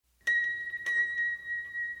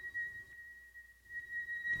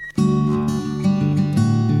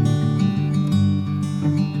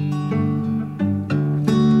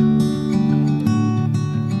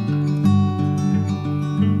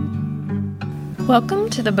Welcome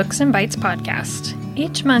to the Books and Bites podcast.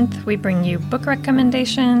 Each month, we bring you book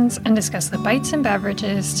recommendations and discuss the bites and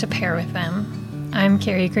beverages to pair with them. I'm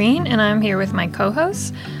Carrie Green, and I'm here with my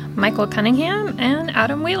co-hosts, Michael Cunningham and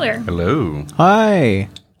Adam Wheeler. Hello. Hi.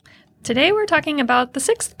 Today, we're talking about the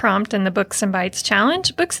sixth prompt in the Books and Bites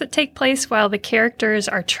challenge, books that take place while the characters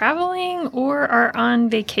are traveling or are on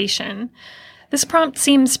vacation. This prompt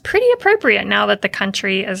seems pretty appropriate now that the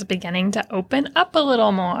country is beginning to open up a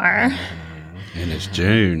little more. And it's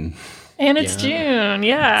June. And it's June,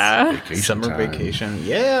 yeah. Summer vacation.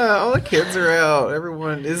 Yeah, all the kids are out.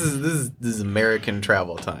 Everyone, this is American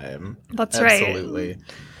travel time. That's right. Absolutely.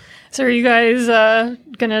 So are you guys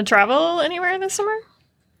going to travel anywhere this summer?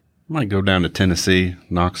 Might go down to Tennessee,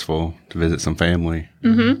 Knoxville, to visit some family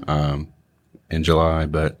in July.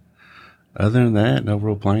 But other than that, no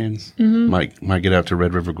real plans. Might get out to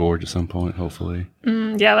Red River Gorge at some point, hopefully.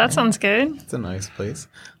 Yeah, that sounds good. It's a nice place.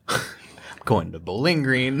 Going to Bowling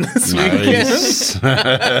Green this Nice. weekend.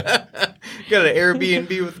 Got an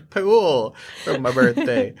Airbnb with a pool for my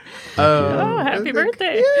birthday. Happy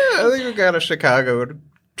birthday. Yeah, I think we got a Chicago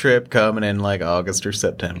trip coming in like August or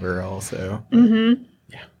September also.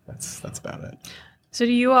 Yeah, that's about it. So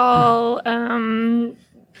do you all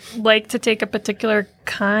like to take a particular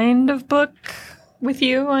kind of book with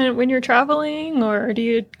you when you're traveling, or do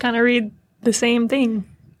you kind of read the same thing?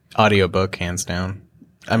 Audiobook, hands down.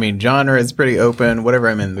 I mean, genre is pretty open, whatever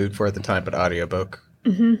I'm in the mood for at the time, but audiobook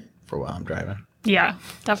for while I'm driving. Yeah,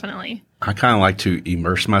 definitely. I kind of like to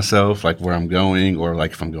immerse myself, like where I'm going, or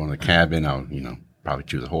like if I'm going to the cabin, I'll, probably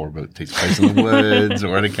choose a horror book that takes place in the woods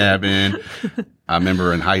or at a cabin. I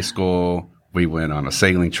remember in high school, we went on a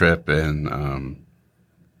sailing trip and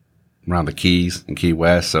around the Keys in Key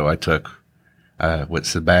West. So I took with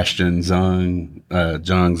Sebastian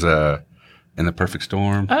Jung's In the Perfect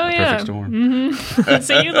Storm. Oh, yeah. Perfect Storm.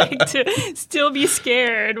 So you like to still be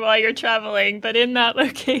scared while you're traveling, but in that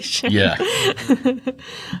location. Yeah.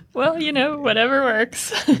 Well, whatever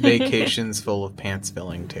works. Vacations full of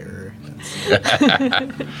pants-filling terror.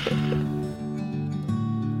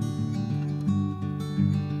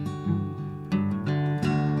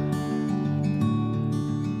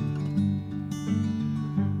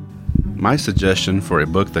 My suggestion for a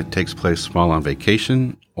book that takes place while on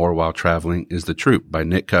vacation or while traveling is The Troop by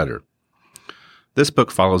Nick Cutter. This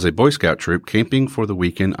book follows a Boy Scout troop camping for the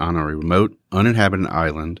weekend on a remote, uninhabited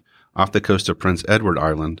island off the coast of Prince Edward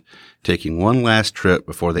Island, taking one last trip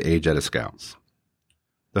before they age out of scouts.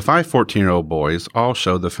 The 5 14-year-old boys all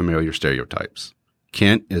show the familiar stereotypes.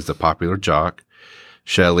 Kent is the popular jock.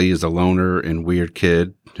 Shelley is the loner and weird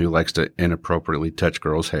kid who likes to inappropriately touch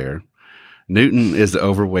girls' hair. Newton is the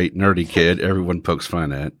overweight, nerdy kid everyone pokes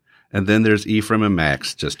fun at. And then there's Ephraim and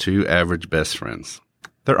Max, just 2 average best friends.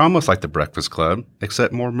 They're almost like the Breakfast Club,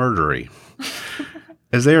 except more murdery.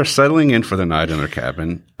 As they are settling in for the night in their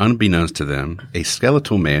cabin, unbeknownst to them, a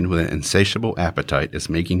skeletal man with an insatiable appetite is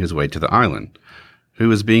making his way to the island, who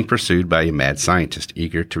is being pursued by a mad scientist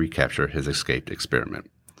eager to recapture his escaped experiment.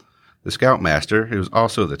 The scoutmaster, who is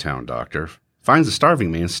also the town doctor, finds the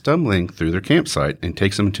starving man stumbling through their campsite and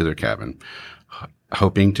takes him to their cabin,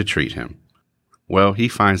 hoping to treat him. Well, he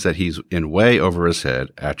finds that he's in way over his head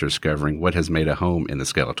after discovering what has made a home in the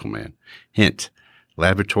skeletal man. Hint,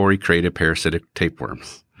 laboratory-created parasitic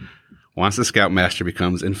tapeworms. Once the scoutmaster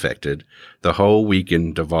becomes infected, the whole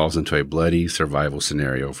weekend devolves into a bloody survival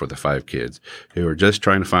scenario for the 5 kids who are just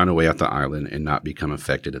trying to find a way off the island and not become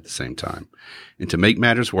infected at the same time. And to make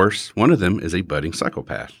matters worse, one of them is a budding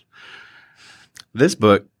psychopath. This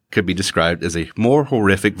book could be described as a more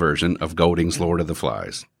horrific version of Golding's Lord of the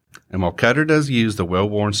Flies. And while Cutter does use the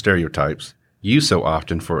well-worn stereotypes used so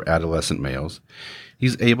often for adolescent males,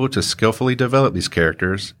 he's able to skillfully develop these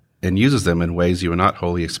characters and uses them in ways you would not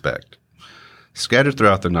wholly expect. Scattered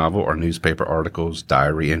throughout the novel are newspaper articles,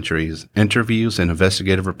 diary entries, interviews, and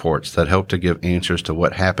investigative reports that help to give answers to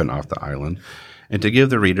what happened off the island and to give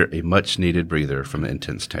the reader a much-needed breather from the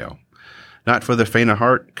intense tale. Not for the faint of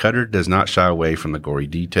heart, Cutter does not shy away from the gory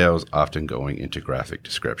details, often going into graphic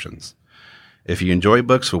descriptions. If you enjoy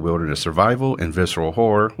books for wilderness survival and visceral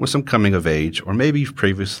horror with some coming of age, or maybe you've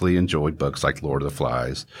previously enjoyed books like Lord of the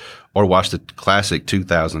Flies, or watched the classic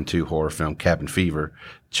 2002 horror film Cabin Fever,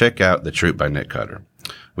 check out The Troop by Nick Cutter.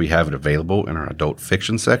 We have it available in our adult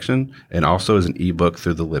fiction section and also as an ebook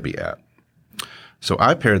through the Libby app. So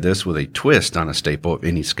I paired this with a twist on a staple of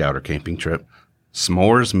any scout or camping trip,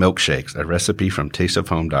 S'mores Milkshakes, a recipe from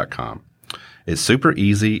tasteofhome.com. It's super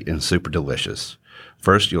easy and super delicious.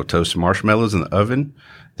 First, you'll toast marshmallows in the oven,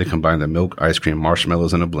 then combine the milk, ice cream,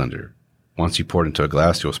 marshmallows in a blender. Once you pour it into a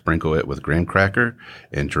glass, you'll sprinkle it with graham cracker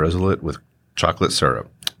and drizzle it with chocolate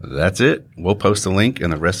syrup. That's it. We'll post a link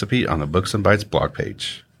and the recipe on the Books and Bites blog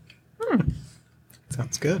page.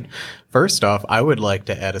 Sounds good. First off, I would like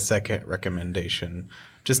to add a second recommendation.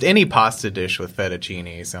 Just any pasta dish with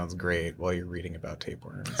fettuccine sounds great while you're reading about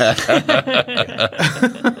tapeworms.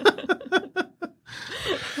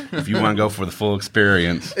 If you want to go for the full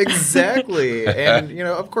experience. Exactly. And,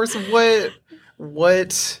 of course,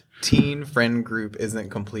 what teen friend group isn't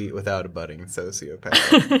complete without a budding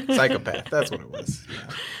sociopath? Psychopath. That's what it was.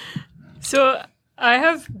 Yeah. So I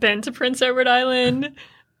have been to Prince Edward Island,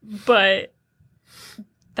 but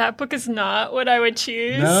that book is not what I would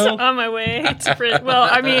choose on my way to Prince. Well,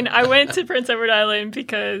 I mean, I went to Prince Edward Island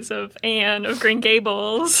because of Anne of Green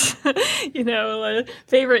Gables, a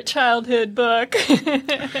favorite childhood book.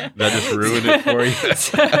 That just ruined it for you.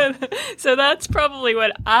 So that's probably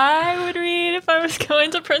what I would read if I was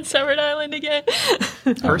going to Prince Edward Island again.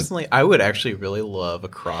 Personally, I would actually really love a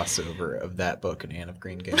crossover of that book and Anne of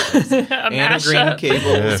Green Gables. Anne of Green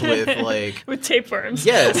Gables with tapeworms.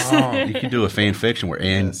 Yes. Oh, you could do a fan fiction where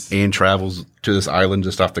Anne travels to this island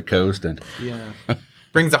just off the coast and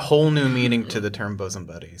brings a whole new meaning to the term bosom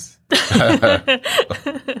buddies.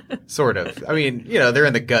 Sort of. I mean, they're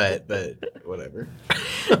in the gut, but whatever.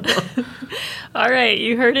 All right,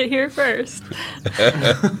 you heard it here first.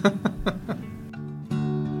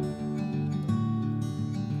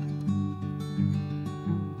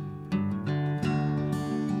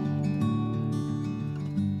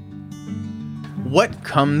 What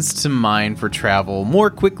comes to mind for travel more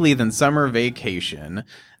quickly than summer vacation?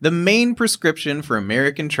 The main prescription for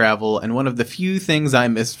American travel and one of the few things I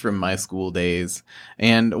missed from my school days.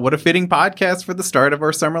 And what a fitting podcast for the start of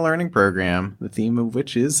our summer learning program, the theme of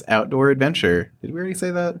which is outdoor adventure. Did we already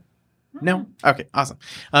say that? No? Okay, awesome.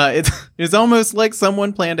 It's almost like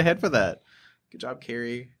someone planned ahead for that. Good job,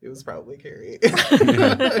 Carrie. It was probably Carrie.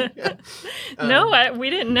 No, we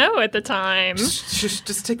didn't know at the time.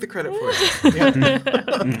 Just take the credit for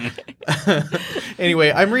it. Anyway,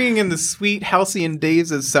 I'm reading in the sweet halcyon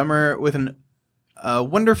days of summer with a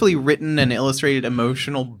wonderfully written and illustrated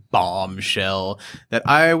emotional bombshell that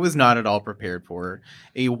I was not at all prepared for.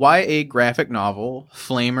 A YA graphic novel,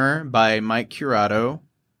 Flamer, by Mike Curato.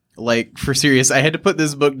 Like, for serious, I had to put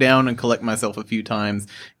this book down and collect myself a few times.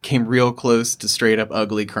 Came real close to straight up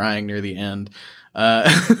ugly crying near the end.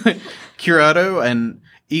 Curato, an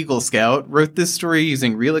Eagle Scout, wrote this story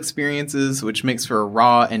using real experiences, which makes for a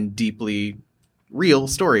raw and deeply real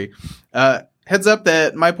story. Heads up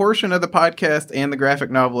that my portion of the podcast and the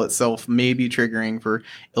graphic novel itself may be triggering for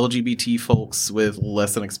LGBT folks with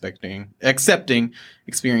less than accepting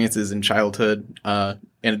experiences in childhood, and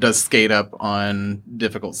it does skate up on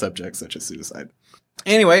difficult subjects such as suicide.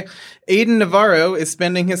 Anyway, Aiden Navarro is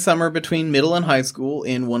spending his summer between middle and high school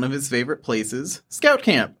in one of his favorite places, Scout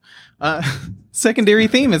Camp. Secondary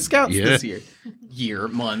theme is Scouts this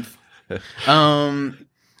month.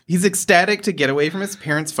 He's ecstatic to get away from his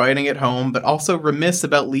parents fighting at home, but also remiss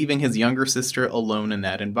about leaving his younger sister alone in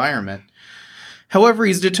that environment. However,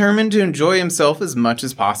 he's determined to enjoy himself as much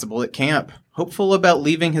as possible at camp, hopeful about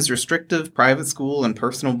leaving his restrictive private school and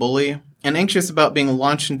personal bully, and anxious about being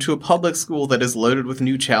launched into a public school that is loaded with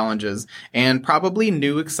new challenges and probably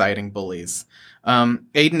new exciting bullies.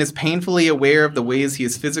 Aiden is painfully aware of the ways he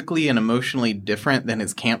is physically and emotionally different than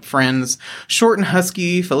his camp friends, short and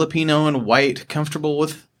husky, Filipino and white, comfortable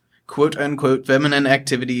with quote-unquote feminine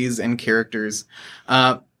activities and characters,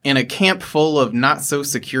 in a camp full of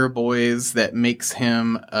not-so-secure boys that makes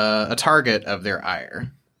him a target of their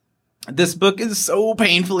ire. This book is so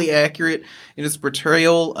painfully accurate in its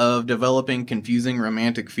portrayal of developing confusing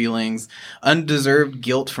romantic feelings, undeserved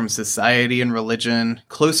guilt from society and religion,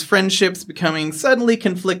 close friendships becoming suddenly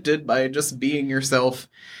conflicted by just being yourself,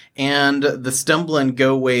 and the stumble and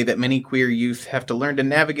go way that many queer youth have to learn to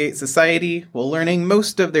navigate society while learning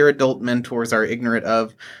most of their adult mentors are ignorant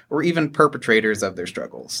of, or even perpetrators of their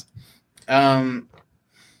struggles.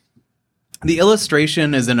 The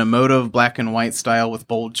illustration is an emotive black and white style with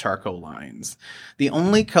bold charcoal lines. The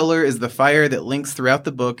only color is the fire that links throughout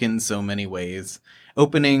the book in so many ways,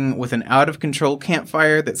 opening with an out-of-control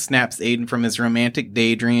campfire that snaps Aiden from his romantic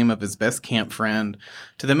daydream of his best camp friend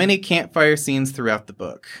to the many campfire scenes throughout the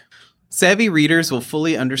book. Savvy readers will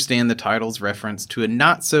fully understand the title's reference to a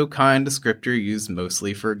not-so-kind descriptor used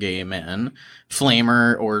mostly for gay men,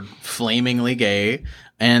 flamer or flamingly gay,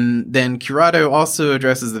 and then Curato also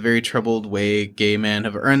addresses the very troubled way gay men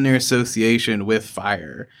have earned their association with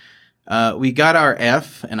fire. We got our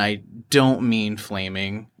F, and I don't mean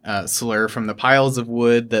flaming, slur from the piles of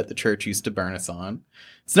wood that the church used to burn us on.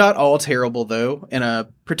 It's not all terrible, though. In a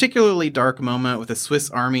particularly dark moment with a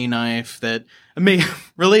Swiss Army knife that may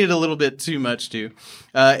relate a little bit too much to.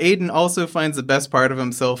 Aiden also finds the best part of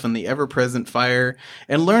himself in the ever-present fire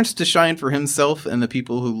and learns to shine for himself and the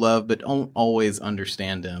people who love but don't always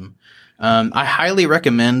understand him. I highly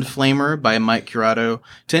recommend Flamer by Mike Curato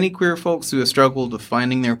to any queer folks who have struggled with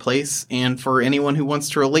finding their place and for anyone who wants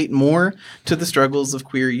to relate more to the struggles of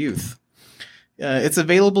queer youth. It's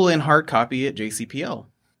available in hard copy at JCPL.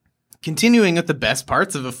 Continuing with the best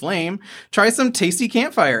parts of A Flame, try some tasty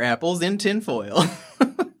campfire apples in tinfoil.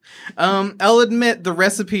 I'll admit the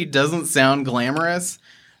recipe doesn't sound glamorous,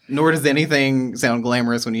 nor does anything sound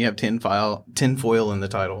glamorous when you have tinfoil in the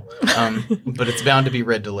title. But it's bound to be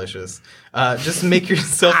red delicious. Just make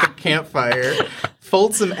yourself a campfire,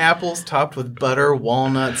 fold some apples topped with butter,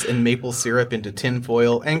 walnuts, and maple syrup into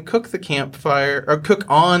tinfoil, and cook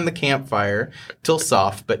on the campfire till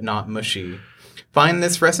soft but not mushy. Find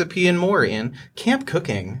this recipe and more in Camp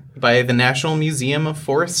Cooking by the National Museum of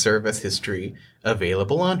Forest Service History,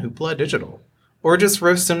 available on Hoopla Digital. Or just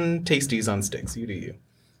roast some tasties on sticks. You do you.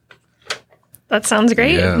 That sounds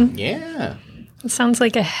great. Yeah. It sounds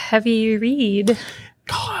like a heavy read.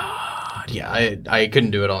 God, yeah, I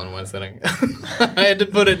couldn't do it all in one sitting. I had to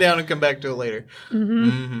put it down and come back to it later. Mm-hmm.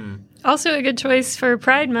 Mm-hmm. Also a good choice for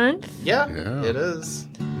Pride Month. Yeah. It is.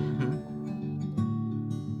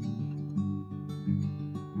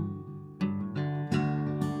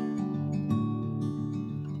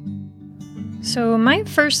 So my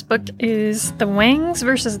first book is The Wangs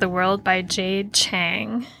vs. the World by Jade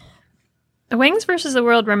Chang. The Wangs vs. the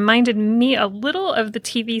World reminded me a little of the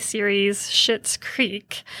TV series Schitt's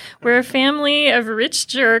Creek, where a family of rich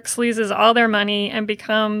jerks loses all their money and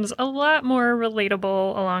becomes a lot more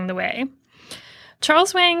relatable along the way.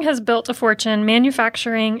 Charles Wang has built a fortune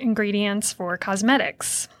manufacturing ingredients for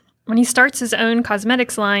cosmetics. When he starts his own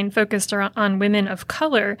cosmetics line focused on women of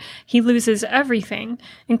color, he loses everything,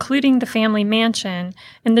 including the family mansion,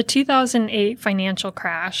 in the 2008 financial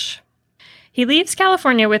crash. He leaves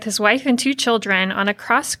California with his wife and 2 children on a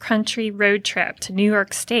cross-country road trip to New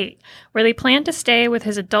York State, where they plan to stay with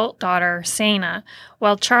his adult daughter, Sana,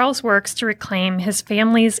 while Charles works to reclaim his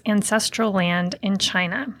family's ancestral land in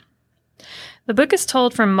China. The book is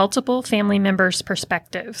told from multiple family members'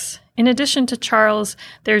 perspectives. In addition to Charles,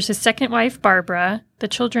 there's his second wife, Barbara, the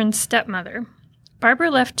children's stepmother.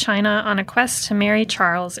 Barbara left China on a quest to marry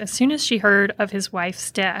Charles as soon as she heard of his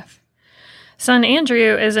wife's death. Son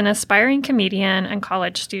Andrew is an aspiring comedian and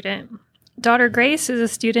college student. Daughter Grace is a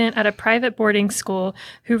student at a private boarding school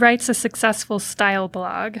who writes a successful style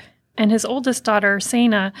blog. And his oldest daughter,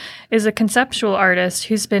 Sana, is a conceptual artist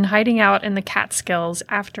who's been hiding out in the Catskills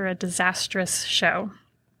after a disastrous show.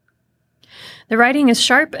 The writing is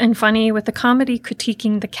sharp and funny, with the comedy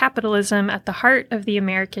critiquing the capitalism at the heart of the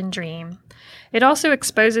American dream. It also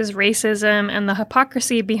exposes racism and the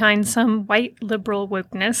hypocrisy behind some white liberal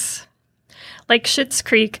wokeness. Like Schitt's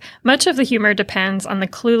Creek, much of the humor depends on the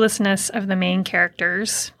cluelessness of the main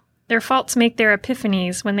characters. Their faults make their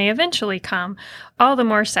epiphanies, when they eventually come, all the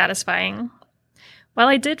more satisfying. While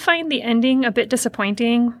I did find the ending a bit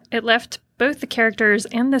disappointing, it left both the characters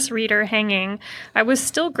and this reader hanging. I was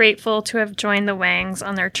still grateful to have joined the Wangs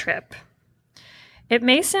on their trip. It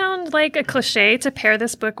may sound like a cliche to pair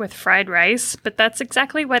this book with fried rice, but that's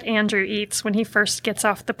exactly what Andrew eats when he first gets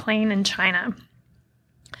off the plane in China.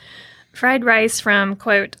 Fried rice from,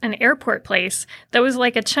 quote, an airport place that was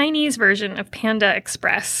like a Chinese version of Panda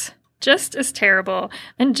Express. Just as terrible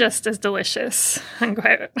and just as delicious,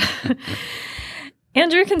 unquote.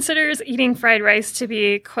 Andrew considers eating fried rice to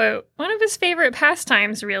be, quote, one of his favorite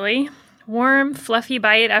pastimes, really. Warm, fluffy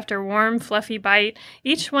bite after warm, fluffy bite,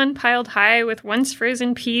 each one piled high with once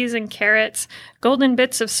frozen peas and carrots, golden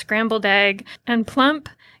bits of scrambled egg, and plump,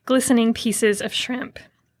 glistening pieces of shrimp.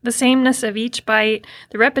 The sameness of each bite,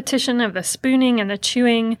 the repetition of the spooning and the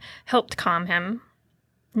chewing, helped calm him.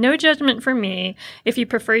 No judgment from me if you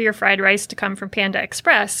prefer your fried rice to come from Panda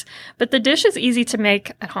Express, but the dish is easy to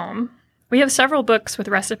make at home. We have several books with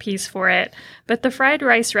recipes for it, but the fried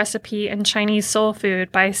rice recipe in Chinese soul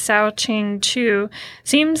food by Sao Ching Chu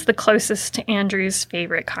seems the closest to Andrew's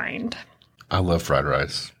favorite kind. I love fried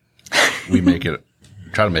rice. We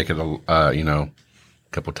try to make it, a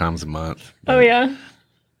couple times a month. Oh, yeah?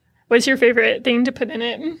 What's your favorite thing to put in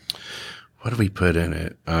it? What do we put in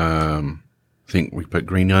it? I think we put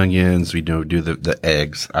green onions. We do the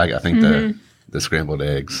eggs. I think the scrambled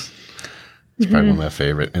eggs is probably one of my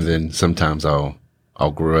favorite. And then sometimes I'll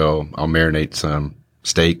marinate some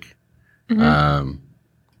steak, and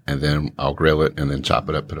then I'll grill it and then chop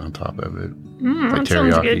it up, put it on top of it. Like that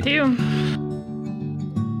teriyaki. Sounds good too.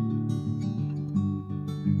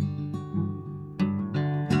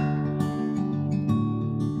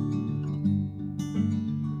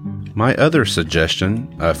 My other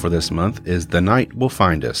suggestion for this month is The Night Will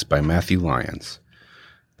Find Us by Matthew Lyons.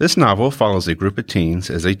 This novel follows a group of teens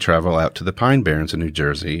as they travel out to the Pine Barrens in New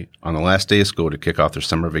Jersey on the last day of school to kick off their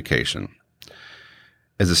summer vacation.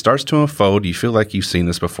 As it starts to unfold, you feel like you've seen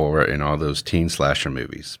this before in all those teen slasher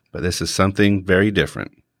movies, but this is something very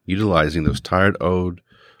different, utilizing those tired old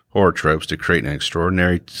horror tropes to create an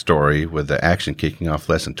extraordinary story with the action kicking off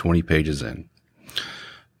less than 20 pages in.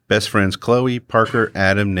 Best friends Chloe, Parker,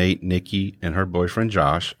 Adam, Nate, Nikki, and her boyfriend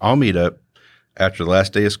Josh all meet up after the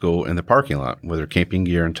last day of school in the parking lot with their camping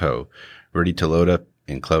gear in tow, ready to load up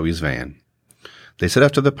in Chloe's van. They set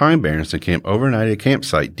off to the Pine Barrens and camp overnight at a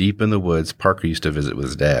campsite deep in the woods Parker used to visit with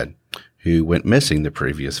his dad, who went missing the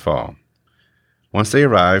previous fall. Once they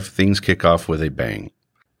arrive, things kick off with a bang.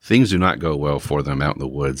 Things do not go well for them out in the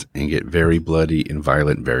woods and get very bloody and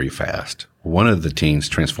violent very fast. One of the teens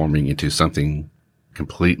transforming into something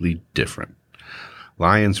completely different.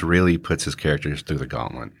 Lyons really puts his characters through the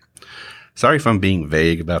gauntlet. Sorry if I'm being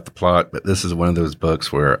vague about the plot, but this is one of those books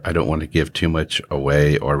where I don't want to give too much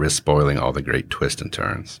away or risk spoiling all the great twists and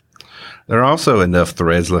turns. There are also enough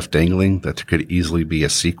threads left dangling that there could easily be a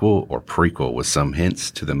sequel or prequel with some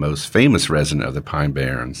hints to the most famous resident of the Pine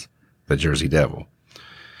Barrens, the Jersey Devil.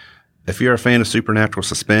 If you're a fan of supernatural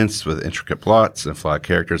suspense with intricate plots and flawed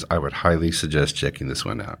characters, I would highly suggest checking this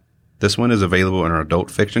one out. This one is available in our adult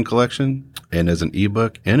fiction collection and as an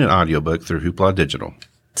ebook and an audiobook through Hoopla Digital.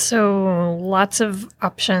 So lots of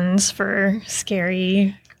options for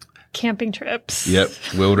scary camping trips. Yep,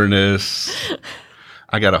 wilderness.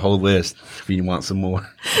 I got a whole list if you want some more.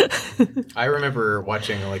 I remember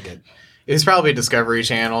watching it was probably a Discovery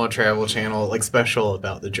Channel, a Travel Channel, special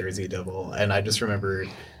about the Jersey Devil. And I just remember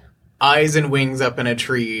eyes and wings up in a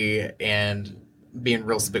tree and being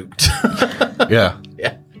real spooked. Yeah.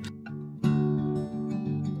 Yeah.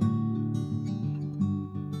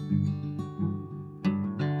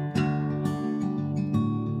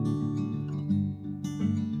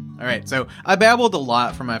 All right, so I babbled a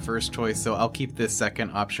lot for my first choice, so I'll keep this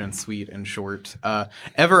second option sweet and short.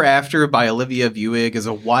 Ever After by Olivia Buig is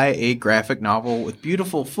a YA graphic novel with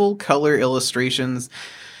beautiful full-color illustrations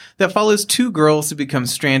that follows two girls who become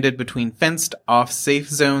stranded between fenced-off safe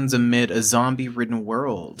zones amid a zombie-ridden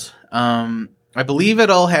world. I believe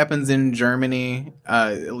it all happens in Germany,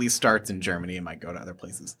 at least starts in Germany. It might go to other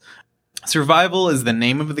places. Survival is the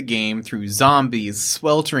name of the game through zombies,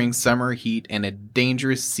 sweltering summer heat, and a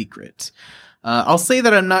dangerous secret. I'll say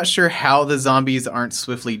that I'm not sure how the zombies aren't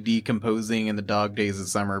swiftly decomposing in the dog days of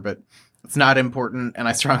summer, but it's not important, and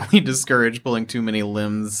I strongly discourage pulling too many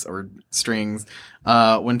limbs or strings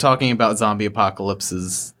when talking about zombie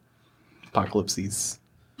apocalypses. Apocalypse.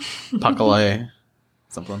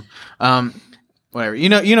 Something. Whatever. You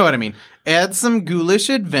know what I mean. Add some ghoulish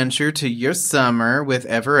adventure to your summer with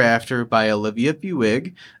Ever After by Olivia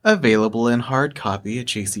Buig, available in hard copy at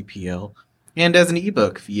JCPL, and as an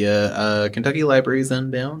ebook via Kentucky Libraries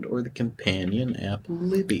Unbound or the companion app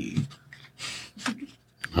Libby.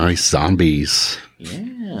 Nice zombies.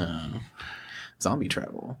 Yeah. Zombie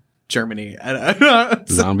travel. Germany.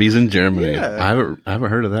 Zombies in Germany. Yeah. I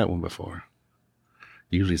haven't heard of that one before.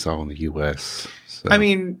 Usually it's all in the U.S. So. I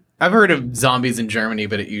mean, I've heard of zombies in Germany,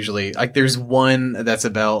 but it usually there's one that's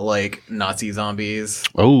about Nazi zombies.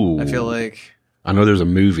 Oh, I feel like I know there's a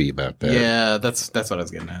movie about that. Yeah, that's what I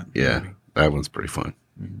was getting at. Yeah, that one's pretty fun.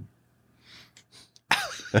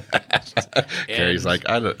 Carrie's like,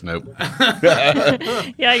 I don't know.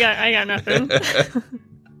 Yeah, I got nothing.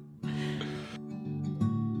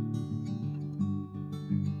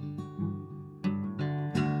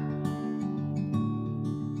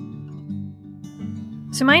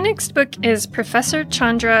 So my next book is Professor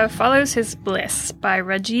Chandra Follows His Bliss by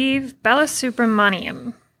Rajiv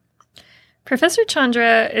Balasubramaniam. Professor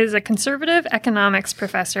Chandra is a conservative economics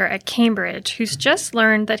professor at Cambridge who's just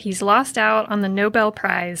learned that he's lost out on the Nobel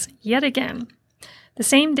Prize yet again. The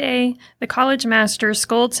same day the college master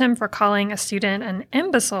scolds him for calling a student an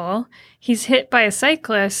imbecile, he's hit by a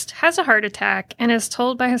cyclist, has a heart attack, and is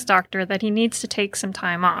told by his doctor that he needs to take some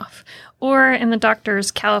time off, or in the doctor's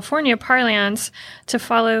California parlance, to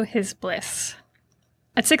follow his bliss.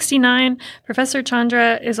 At 69, Professor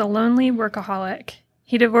Chandra is a lonely workaholic.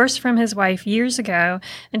 He divorced from his wife years ago,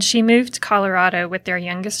 and she moved to Colorado with their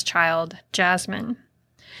youngest child, Jasmine.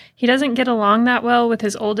 He doesn't get along that well with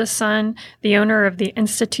his oldest son, the owner of the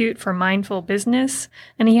Institute for Mindful Business,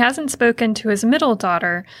 and he hasn't spoken to his middle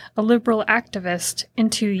daughter, a liberal activist,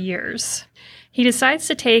 in 2 years. He decides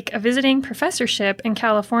to take a visiting professorship in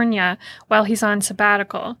California while he's on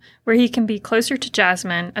sabbatical, where he can be closer to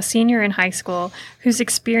Jasmine, a senior in high school, who's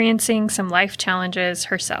experiencing some life challenges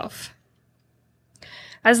herself.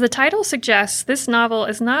 As the title suggests, this novel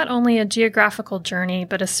is not only a geographical journey,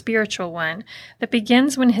 but a spiritual one that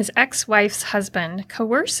begins when his ex-wife's husband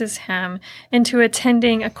coerces him into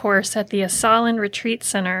attending a course at the Asalan Retreat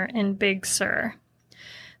Center in Big Sur.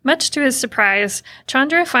 Much to his surprise,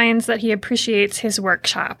 Chandra finds that he appreciates his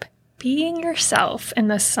workshop, being yourself in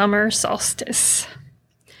the summer solstice.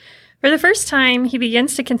 For the first time, he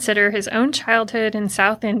begins to consider his own childhood in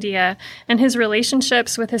South India and his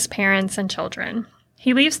relationships with his parents and children.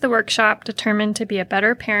 He leaves the workshop determined to be a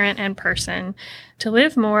better parent and person, to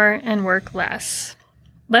live more and work less.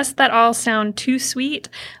 Lest that all sound too sweet,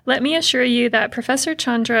 let me assure you that Professor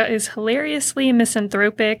Chandra is hilariously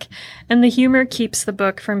misanthropic, and the humor keeps the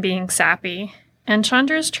book from being sappy. And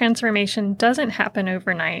Chandra's transformation doesn't happen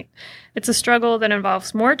overnight. It's a struggle that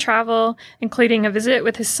involves more travel, including a visit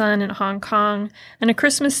with his son in Hong Kong, and a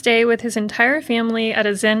Christmas day with his entire family at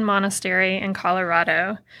a Zen monastery in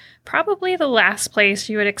Colorado. Probably the last place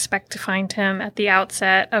you would expect to find him at the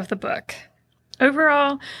outset of the book.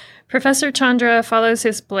 Overall, Professor Chandra Follows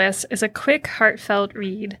His Bliss is a quick, heartfelt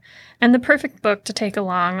read, and the perfect book to take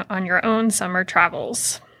along on your own summer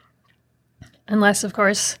travels. Unless, of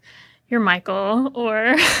course, you're Michael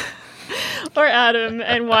or Adam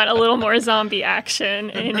and want a little more zombie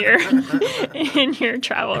action in your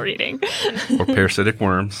travel reading. Or parasitic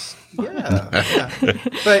worms. Yeah.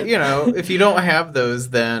 But, if you don't have those,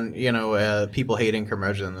 then, people hating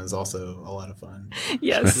curmudgeon is also a lot of fun.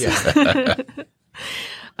 Yes. Yeah.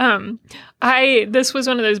 This was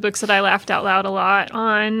one of those books that I laughed out loud a lot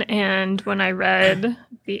on, and when I read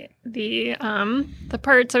the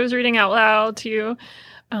parts I was reading out loud to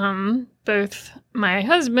both my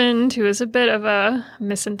husband, who is a bit of a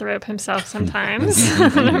misanthrope himself sometimes,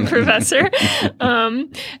 a professor,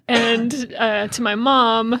 and to my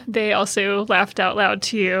mom, they also laughed out loud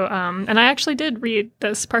too. And I actually did read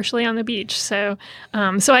this partially on the beach, so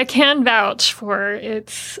I can vouch for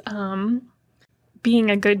its being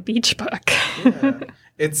a good beach book. Yeah.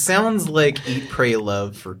 It sounds like Eat, Pray,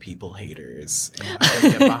 Love for people haters. And I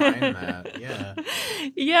can get behind that. Yeah.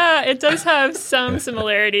 Yeah, it does have some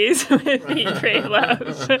similarities with Eat, Pray,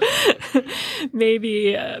 Love.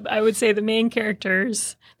 Maybe I would say the main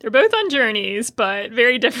characters, they're both on journeys, but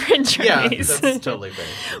very different journeys. Yeah, that's totally fair.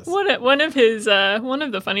 Yes. One of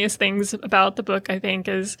the funniest things about the book, I think,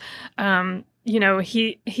 is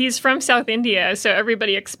he's from South India, so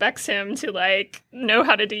everybody expects him to know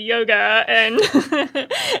how to do yoga and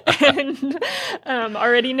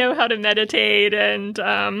already know how to meditate, and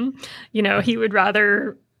he would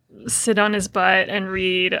rather sit on his butt and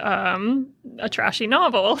read a trashy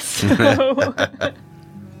novel. So.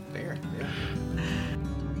 Fair, yeah.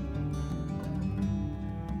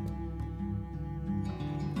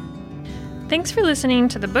 Thanks for listening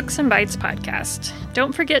to the Books and Bites podcast.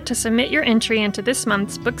 Don't forget to submit your entry into this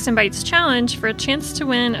month's Books and Bites challenge for a chance to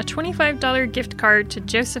win a $25 gift card to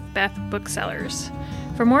Joseph Beth Booksellers.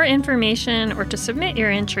 For more information or to submit your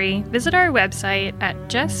entry, visit our website at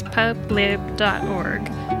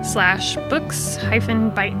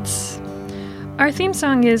jesspublib.org/books-bites. Our theme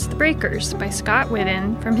song is The Breakers by Scott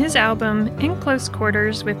Whitten from his album In Close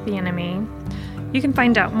Quarters with the Enemy. You can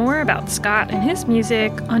find out more about Scott and his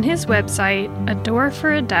music on his website,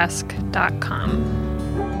 adoreforadesk.com.